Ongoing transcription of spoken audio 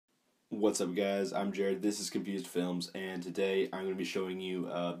What's up, guys? I'm Jared. This is Confused Films, and today I'm going to be showing you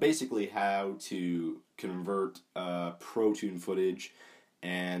basically how to convert Protune footage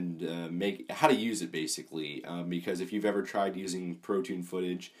and how to use it, basically. Because if you've ever tried using Protune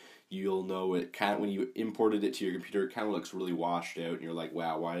footage, you'll know it kind of, when you imported it to your computer, it kind of looks really washed out, and you're like,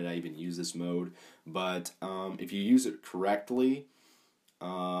 wow, why did I even use this mode? But if you use it correctly,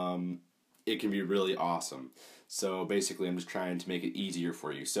 it can be really awesome. So basically, I'm just trying to make it easier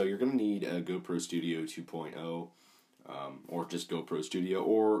for you. So you're going to need a GoPro Studio 2.0, or just GoPro Studio,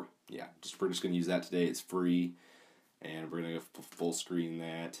 or yeah, we're just going to use that today. It's free, and we're going to go full screen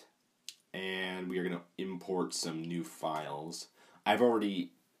that, and we are going to import some new files. I've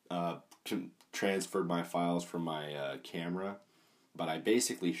already transferred my files from my camera, but I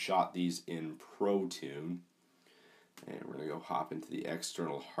basically shot these in Protune. And we're going to go hop into the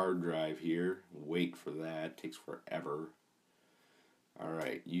external hard drive here. Wait for that. It takes forever.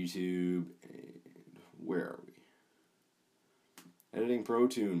 Alright, YouTube. And where are we? Editing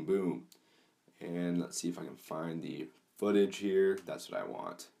Protune. Boom. And let's see if I can find the footage here. That's what I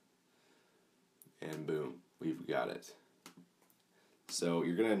want. And boom. We've got it. So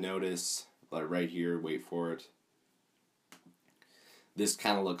you're going to notice right here. Wait for it. This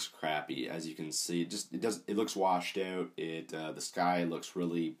kind of looks crappy, as you can see. It looks washed out. The sky looks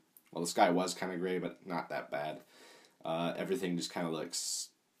really, well, the sky was kind of gray, but not that bad. Everything just kind of looks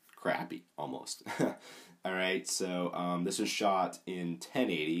crappy, almost. All right, so this was shot in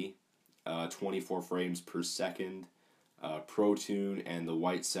 1080, 24 frames per second, Protune, and the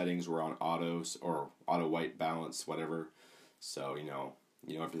white settings were on autos or auto white balance, whatever. So you know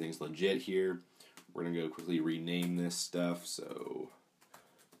everything's legit here. We're gonna go quickly rename this stuff. So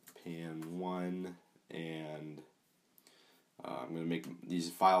pan 1, and I'm going to make, these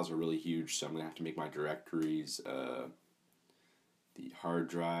files are really huge, so I'm going to have to make my directories, the hard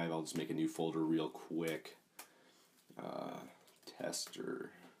drive, I'll just make a new folder real quick, tester,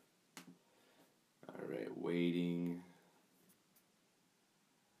 alright, waiting,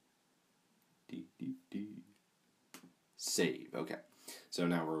 save, okay, so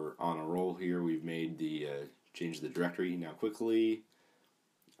now we're on a roll here. We've made the, changed the directory. Now quickly,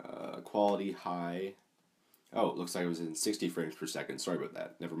 quality high. Oh, it looks like it was in 60 frames per second. Sorry about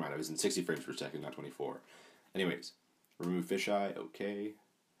that. Never mind. I was in 60 frames per second, not 24. Anyways, remove fisheye. Okay.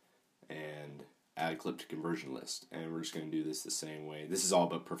 And add clip to conversion list. And we're just going to do this the same way. This is all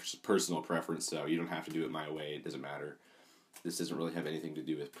about personal preference, so you don't have to do it my way. It doesn't matter. This doesn't really have anything to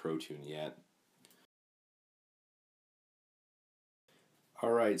do with Protune yet.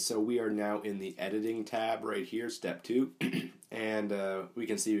 Alright, so we are now in the editing tab right here, step 2, and we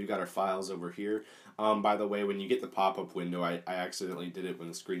can see we've got our files over here. By the way, when you get the pop-up window, I accidentally did it when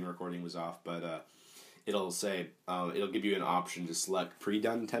the screen recording was off, but it'll say, it'll give you an option to select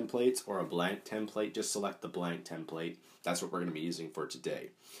pre-done templates or a blank template. Just select the blank template. That's what we're going to be using for today.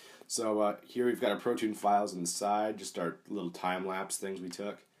 So here we've got our Protune files on the side, just our little time-lapse things we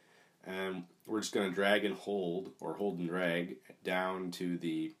took. And we're just going to drag and hold, or hold and drag, down to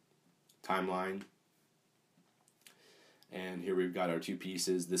the timeline. And here we've got our two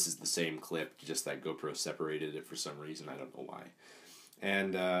pieces. This is the same clip, just that GoPro separated it for some reason. I don't know why.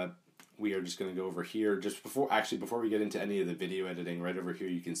 And we are just going to go over here. Just before we get into any of the video editing, right over here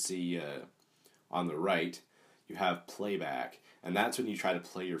you can see on the right, you have playback. And that's when you try to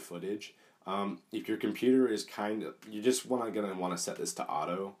play your footage. If your computer is you just going to want to set this to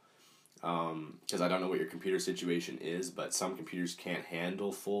auto. Because I don't know what your computer situation is, but some computers can't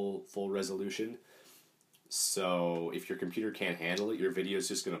handle full resolution. So if your computer can't handle it, your video is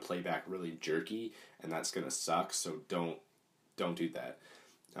just going to play back really jerky, and that's going to suck. So don't do that.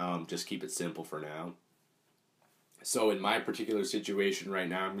 Just keep it simple for now. So in my particular situation right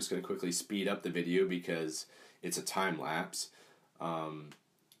now, I'm just going to quickly speed up the video because it's a time lapse.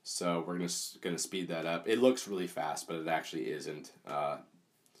 So we're going to speed that up. It looks really fast, but it actually isn't.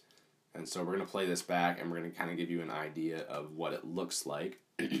 And so we're going to play this back, and we're going to kind of give you an idea of what it looks like.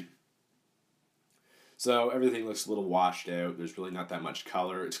 So everything looks a little washed out. There's really not that much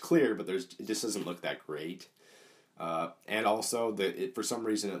color. It's clear, but it just doesn't look that great. And also, for some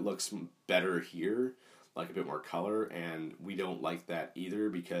reason, it looks better here, like a bit more color, and we don't like that either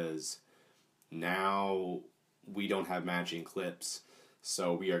because now we don't have matching clips.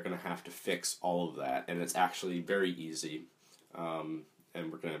 So we are going to have to fix all of that, and it's actually very easy. And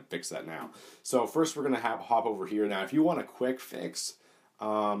we're going to fix that now. So first we're going to hop over here. Now if you want a quick fix,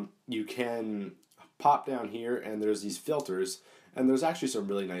 you can pop down here and there's these filters. And there's actually some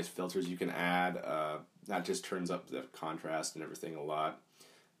really nice filters you can add. That just turns up the contrast and everything a lot.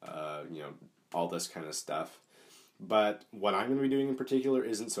 All this kind of stuff. But what I'm going to be doing in particular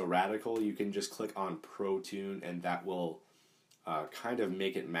isn't so radical. You can just click on Protune and that will kind of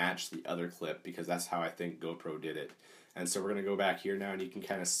make it match the other clip, because that's how I think GoPro did it. And so we're going to go back here now and you can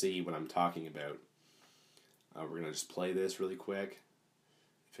kind of see what I'm talking about. We're going to just play this really quick,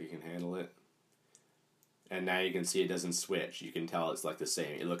 if you can handle it. And now you can see it doesn't switch. You can tell it's like the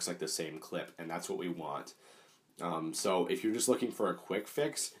same. It looks like the same clip, and that's what we want. So if you're just looking for a quick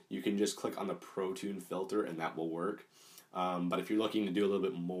fix, you can just click on the Protune filter and that will work. But if you're looking to do a little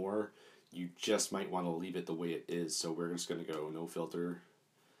bit more, you just might want to leave it the way it is. So we're just going to go no filter.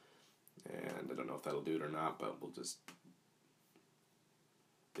 And I don't know if that'll do it or not, but we'll just...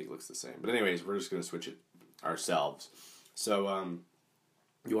 I think it looks the same. But anyways, we're just going to switch it ourselves. So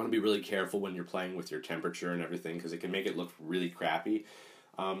you want to be really careful when you're playing with your temperature and everything, because it can make it look really crappy.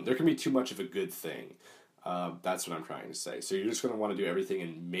 There can be too much of a good thing. That's what I'm trying to say. So you're just going to want to do everything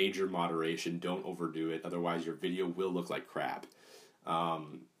in major moderation. Don't overdo it. Otherwise, your video will look like crap.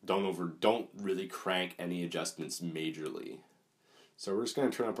 Don't really crank any adjustments majorly. So we're just going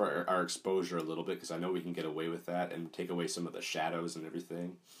to turn up our exposure a little bit, because I know we can get away with that and take away some of the shadows and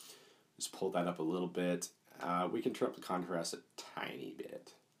everything. Just pull that up a little bit. We can turn up the contrast a tiny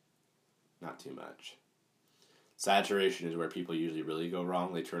bit. Not too much. Saturation is where people usually really go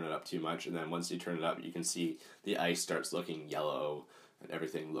wrong. They turn it up too much, and then once you turn it up, you can see the ice starts looking yellow, and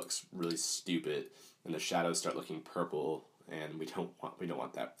everything looks really stupid, and the shadows start looking purple, and we don't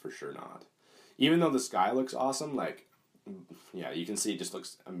want that, for sure not. Even though the sky looks awesome, like, yeah, you can see it just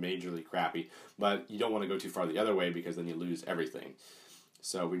looks majorly crappy, but you don't want to go too far the other way, because then you lose everything.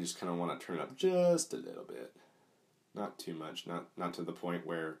 So we just kind of want to turn it up just a little bit. Not too much, not to the point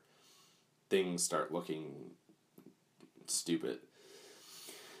where things start looking stupid.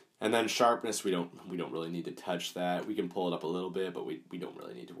 And then sharpness, we don't really need to touch that. We can pull it up a little bit, but we don't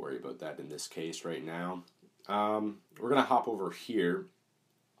really need to worry about that in this case right now. We're going to hop over here.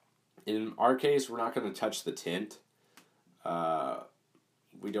 In our case, we're not going to touch the tint.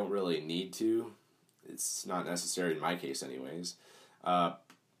 We don't really need to. It's not necessary in my case anyways.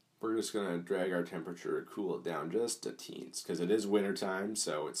 We're just going to drag our temperature, cool it down just a teens, because it is wintertime,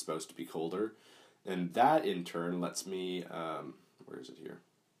 so it's supposed to be colder. And that, in turn, lets me, where is it here?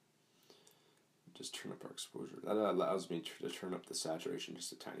 Just turn up our exposure. That allows me to turn up the saturation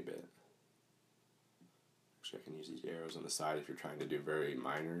just a tiny bit. Actually, I can use these arrows on the side if you're trying to do very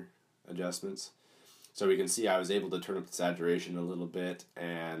minor adjustments. So we can see I was able to turn up the saturation a little bit,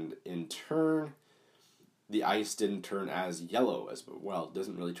 and in turn, the ice didn't turn as yellow as well. It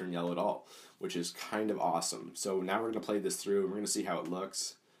doesn't really turn yellow at all, which is kind of awesome. So now we're going to play this through, and we're going to see how it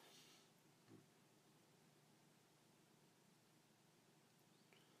looks.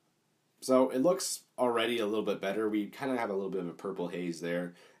 So it looks already a little bit better. We kind of have a little bit of a purple haze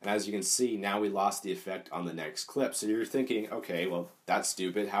there. And as you can see, now we lost the effect on the next clip. So you're thinking, okay, well, that's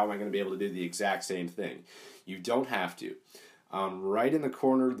stupid. How am I going to be able to do the exact same thing? You don't have to. Right in the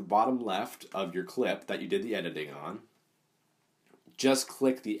corner, the bottom left of your clip that you did the editing on, just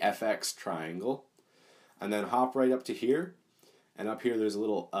click the FX triangle, and then hop right up to here. And up here, there's a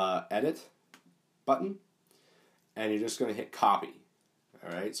little edit button, and you're just going to hit copy.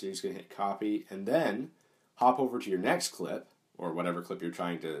 Alright, so you're just going to hit copy, and then hop over to your next clip, or whatever clip you're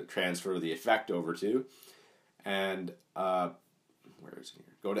trying to transfer the effect over to, and where is it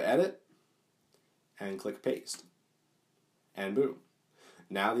here? Go to edit, and click paste. And boom.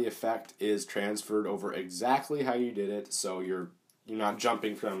 Now the effect is transferred over exactly how you did it, so you're not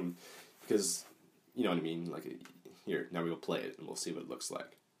jumping from, because, you know what I mean, like, here, now we'll play it, and we'll see what it looks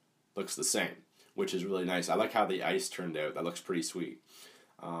like. Looks the same, which is really nice. I like how the ice turned out. That looks pretty sweet.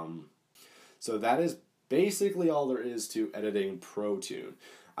 So that is basically all there is to editing Protune.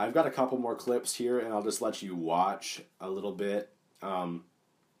 I've got a couple more clips here, and I'll just let you watch a little bit. Now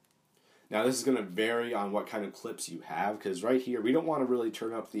this is going to vary on what kind of clips you have, because right here we don't want to really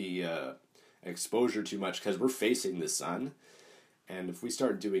turn up the exposure too much, because we're facing the sun, and if we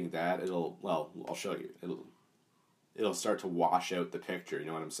start doing that, well, I'll show you. It'll start to wash out the picture, you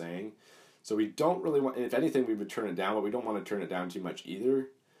know what I'm saying? So we don't really want, if anything, we would turn it down, but we don't want to turn it down too much either.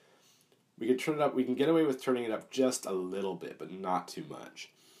 We can turn it up, we can get away with turning it up just a little bit, but not too much.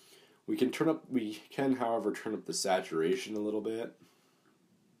 We can, however, turn up the saturation a little bit.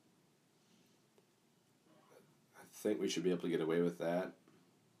 I think we should be able to get away with that.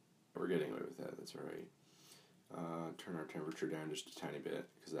 We're getting away with that, that's alright. Turn our temperature down just a tiny bit,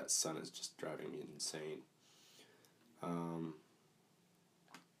 because that sun is just driving me insane.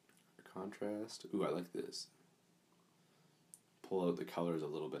 Contrast. Ooh, I like this. Pull out the colors a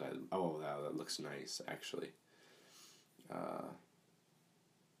little bit. Oh, wow, that looks nice, actually.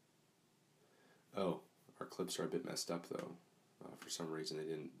 Oh, Our clips are a bit messed up though. For some reason they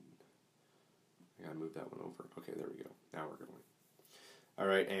didn't. I gotta move that one over. Okay, there we go. Now we're going.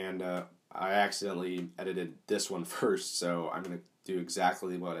 Alright, and I accidentally edited this one first, so I'm going to do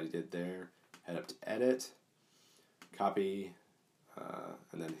exactly what I did there. Head up to Edit, copy,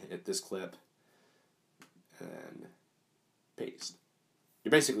 and then hit this clip, and paste.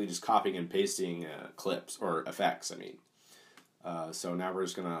 You're basically just copying and pasting clips, or effects, I mean. So now we're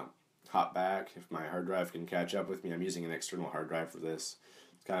just going to hop back. If my hard drive can catch up with me, I'm using an external hard drive for this.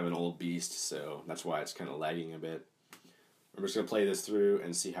 It's kind of an old beast, so that's why it's kind of lagging a bit. I'm just going to play this through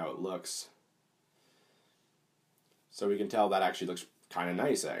and see how it looks. So we can tell that actually looks kind of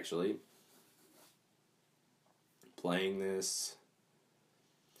nice, actually. Playing this.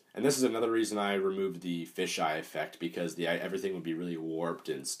 And this is another reason I removed the fisheye effect, because everything would be really warped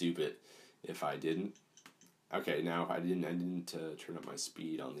and stupid if I didn't. Okay, now I didn't turn up my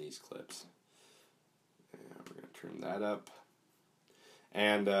speed on these clips. Yeah, we're going to turn that up.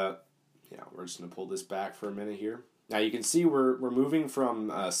 And yeah, we're just going to pull this back for a minute here. Now you can see we're moving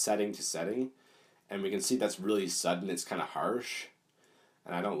from setting to setting, and we can see that's really sudden. It's kind of harsh,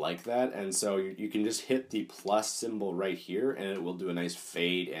 and I don't like that. And so you can just hit the plus symbol right here, and it will do a nice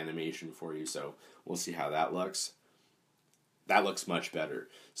fade animation for you. So we'll see how that looks. That looks much better.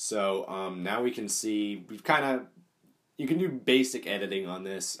 So now we can see you can do basic editing on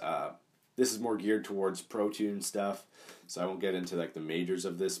this. This is more geared towards Protune stuff, so I won't get into like the majors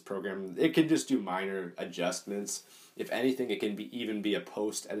of this program. It can just do minor adjustments. If anything, it can even be a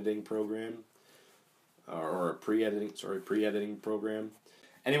post-editing program, or a pre-editing program.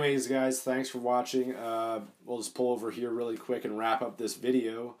 Anyways, guys, thanks for watching. We'll just pull over here really quick and wrap up this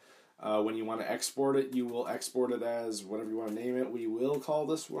video. When you want to export it, you will export it as whatever you want to name it. We will call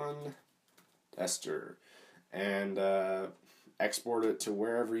this one Tester, and export it to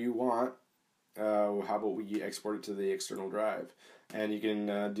wherever you want. How about we export it to the external drive? And you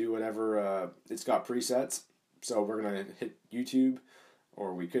can do whatever. It's got presets, so we're going to hit YouTube,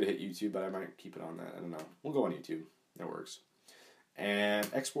 or we could hit YouTube, but I might keep it on that. I don't know. We'll go on YouTube. That works. And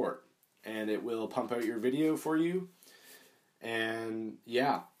export. And it will pump out your video for you. And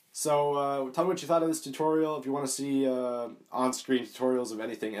yeah. So tell me what you thought of this tutorial. If you want to see on-screen tutorials of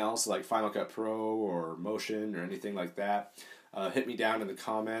anything else, like Final Cut Pro or Motion or anything like that, hit me down in the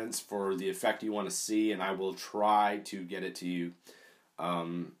comments for the effect you want to see, and I will try to get it to you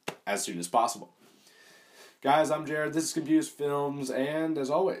as soon as possible. Guys, I'm Jared. This is Confused Films, and as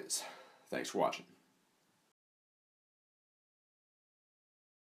always, thanks for watching.